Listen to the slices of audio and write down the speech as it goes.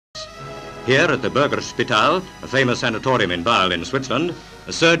Here at the Burgerspital, a famous sanatorium in Basel in Switzerland,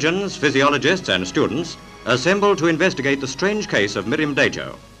 surgeons, physiologists and students assemble to investigate the strange case of Mirin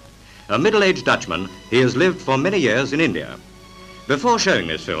Dajo. A middle-aged Dutchman, he has lived for many years in India. Before showing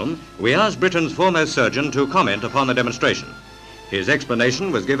this film, we asked Britain's foremost surgeon to comment upon the demonstration. His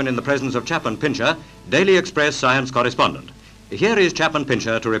explanation was given in the presence of Chaplain Pincher, Daily Express science correspondent. Here is Chaplain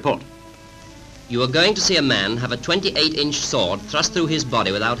Pincher to report. You are going to see a man have a 28-inch sword thrust through his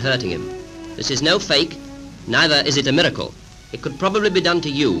body without hurting him. This is no fake, neither is it a miracle. It could probably be done to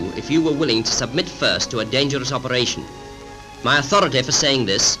you if you were willing to submit first to a dangerous operation. My authority for saying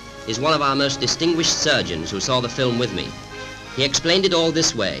this is one of our most distinguished surgeons who saw the film with me. He explained it all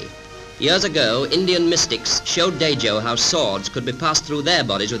this way. Years ago, Indian mystics showed Dajo how swords could be passed through their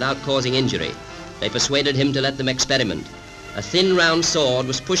bodies without causing injury. They persuaded him to let them experiment. A thin round sword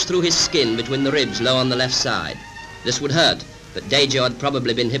was pushed through his skin between the ribs low on the left side. This would hurt, but Dajo had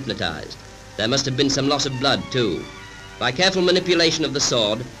probably been hypnotized. There must have been some loss of blood too. By careful manipulation of the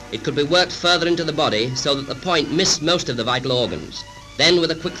sword, it could be worked further into the body so that the point missed most of the vital organs. Then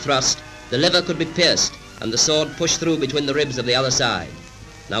with a quick thrust, the liver could be pierced and the sword pushed through between the ribs of the other side.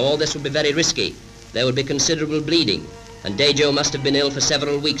 Now all this would be very risky. There would be considerable bleeding, and Dajo must have been ill for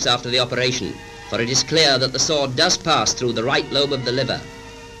several weeks after the operation, for it is clear that the sword does pass through the right lobe of the liver.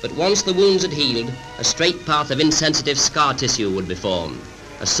 But once the wounds had healed, a straight path of insensitive scar tissue would be formed.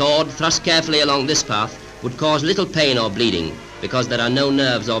 A sword thrust carefully along this path would cause little pain or bleeding because there are no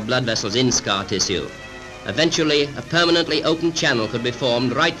nerves or blood vessels in scar tissue. Eventually, a permanently open channel could be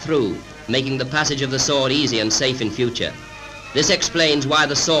formed right through, making the passage of the sword easy and safe in future. This explains why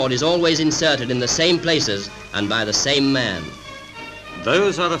the sword is always inserted in the same places and by the same man.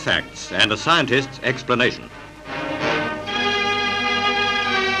 Those are the facts and a scientist's explanation.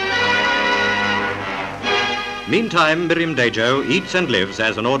 Meantime, Mirin Dajo eats and lives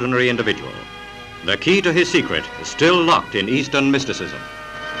as an ordinary individual. The key to his secret is still locked in Eastern mysticism.